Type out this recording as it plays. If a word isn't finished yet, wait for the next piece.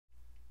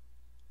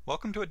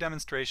Welcome to a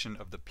demonstration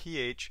of the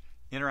pH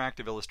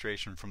interactive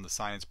illustration from the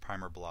Science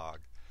Primer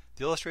blog.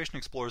 The illustration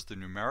explores the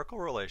numerical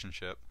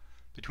relationship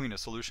between a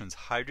solution's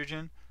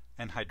hydrogen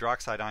and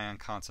hydroxide ion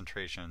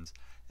concentrations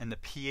and the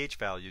pH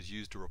values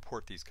used to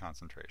report these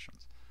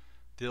concentrations.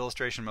 The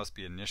illustration must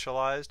be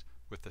initialized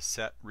with the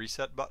Set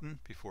Reset button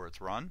before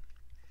it's run.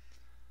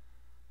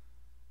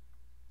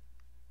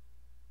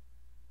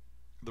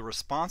 The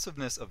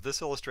responsiveness of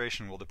this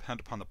illustration will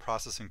depend upon the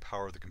processing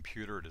power of the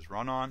computer it is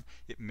run on.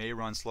 It may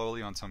run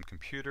slowly on some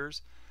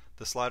computers.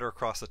 The slider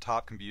across the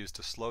top can be used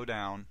to slow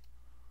down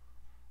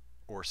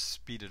or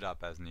speed it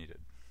up as needed.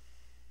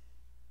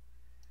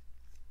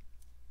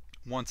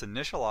 Once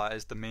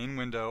initialized, the main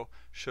window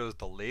shows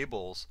the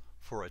labels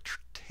for a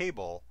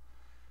table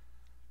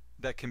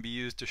that can be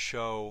used to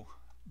show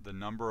the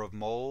number of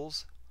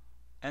moles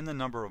and the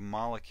number of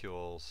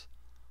molecules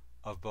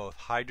of both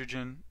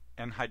hydrogen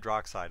and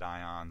hydroxide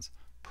ions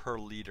per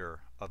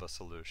liter of a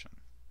solution.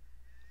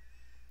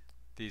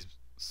 These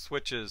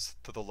switches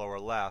to the lower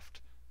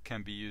left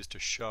can be used to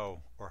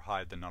show or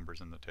hide the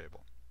numbers in the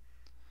table.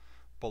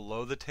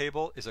 Below the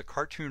table is a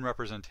cartoon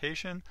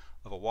representation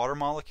of a water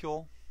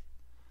molecule,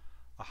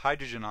 a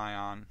hydrogen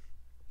ion,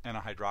 and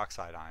a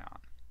hydroxide ion.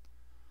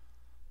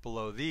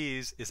 Below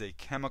these is a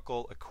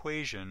chemical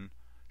equation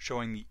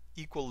showing the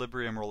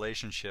equilibrium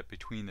relationship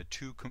between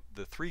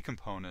the three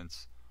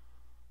components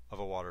of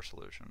a water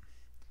solution.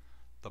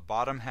 The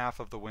bottom half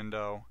of the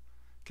window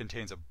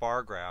contains a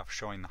bar graph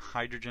showing the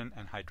hydrogen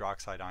and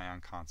hydroxide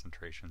ion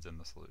concentrations in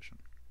the solution.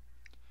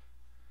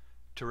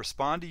 To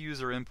respond to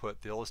user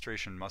input, the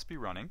illustration must be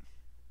running,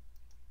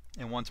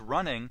 and once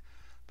running,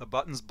 the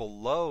buttons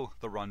below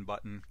the run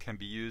button can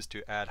be used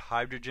to add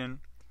hydrogen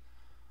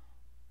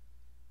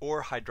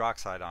or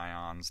hydroxide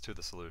ions to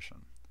the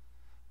solution.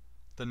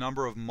 The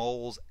number of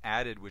moles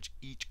added with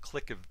each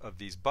click of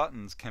these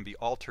buttons can be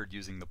altered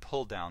using the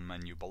pull-down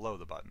menu below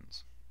the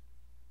buttons.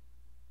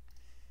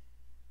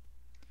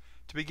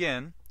 To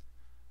begin,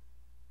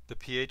 the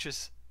pH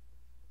is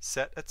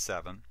set at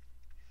 7,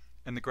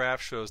 and the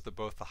graph shows that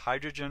both the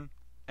hydrogen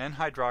and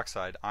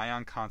hydroxide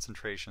ion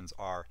concentrations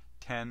are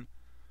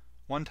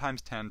 1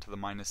 times 10 to the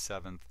minus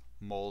 7th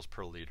moles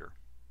per liter.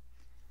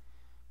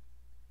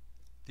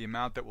 The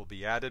amount that will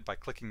be added by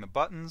clicking the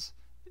buttons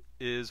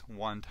is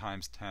 1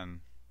 times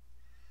 10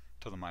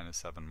 to the minus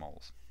 7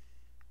 moles.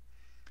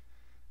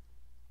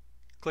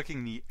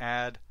 Clicking the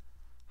Add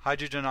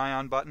Hydrogen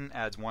Ion button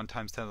adds 1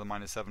 times 10 to the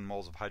minus 7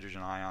 moles of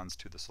hydrogen ions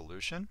to the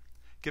solution.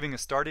 Given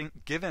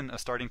a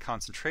starting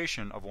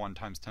concentration of 1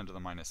 times 10 to the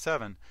minus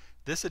 7,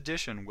 this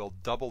addition will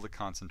double the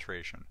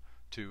concentration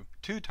to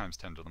 2 times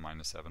 10 to the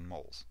minus 7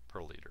 moles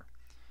per liter.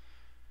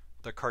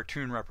 The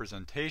cartoon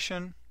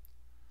representation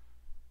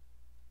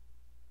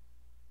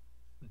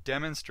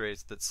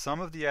demonstrates that some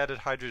of the added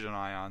hydrogen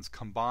ions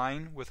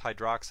combine with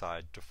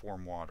hydroxide to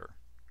form water.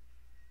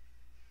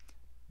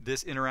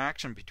 This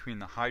interaction between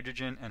the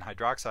hydrogen and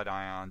hydroxide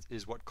ions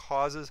is what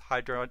causes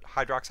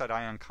hydroxide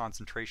ion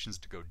concentrations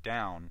to go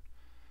down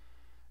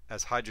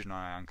as hydrogen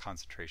ion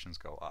concentrations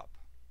go up.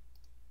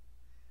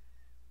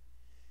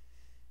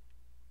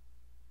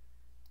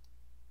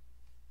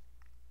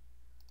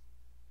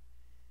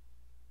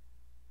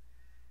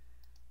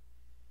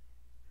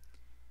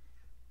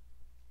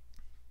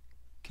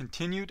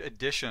 Continued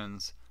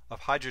additions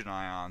of hydrogen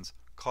ions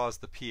cause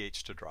the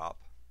pH to drop.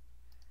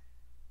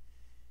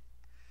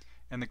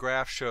 And the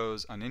graph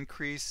shows an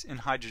increase in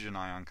hydrogen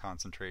ion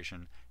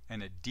concentration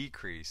and a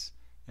decrease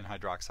in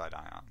hydroxide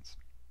ions.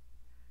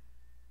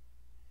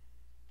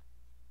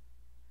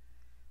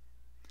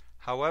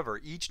 However,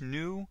 each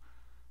new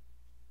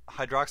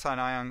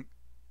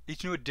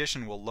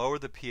addition will lower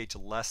the pH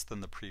less than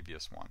the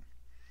previous one,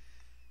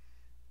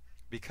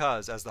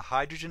 because as the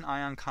hydrogen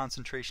ion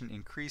concentration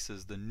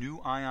increases, the new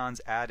ions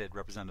added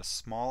represent a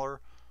smaller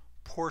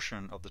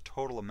portion of the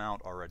total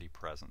amount already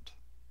present.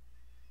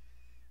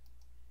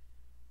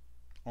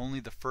 Only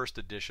the first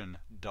addition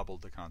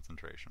doubled the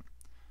concentration.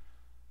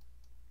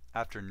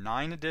 After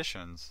 9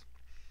 additions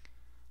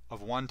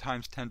of 1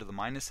 times 10 to the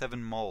minus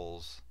 7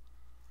 moles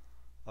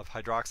of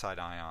hydroxide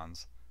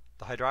ions,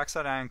 the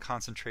hydroxide ion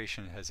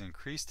concentration has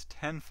increased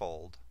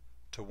tenfold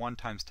to 1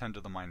 times 10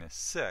 to the minus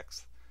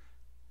 6th,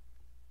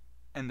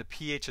 and the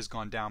pH has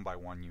gone down by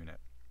 1 unit.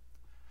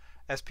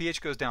 As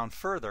pH goes down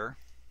further,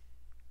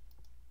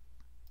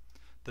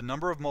 the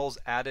number of moles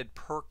added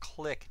per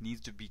click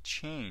needs to be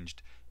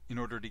changed in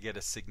order to get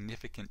a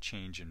significant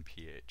change in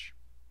pH.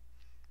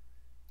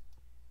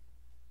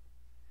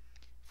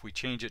 If we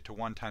change it to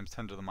 1 times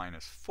 10 to the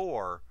minus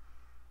 4,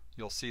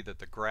 you'll see that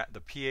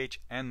the pH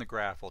and the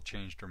graph will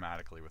change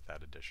dramatically with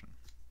that addition.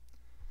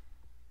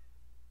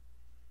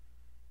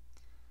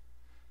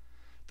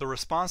 The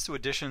response to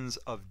additions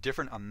of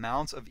different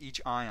amounts of each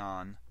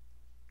ion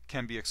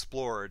can be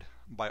explored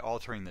by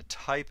altering the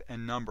type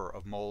and number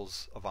of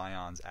moles of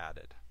ions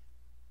added.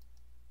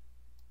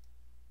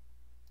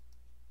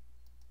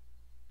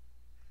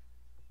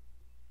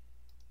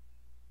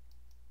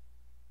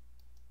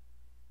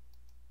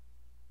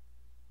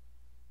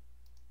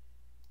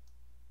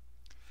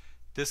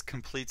 This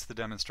completes the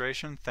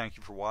demonstration. Thank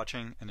you for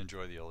watching and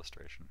enjoy the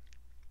illustration.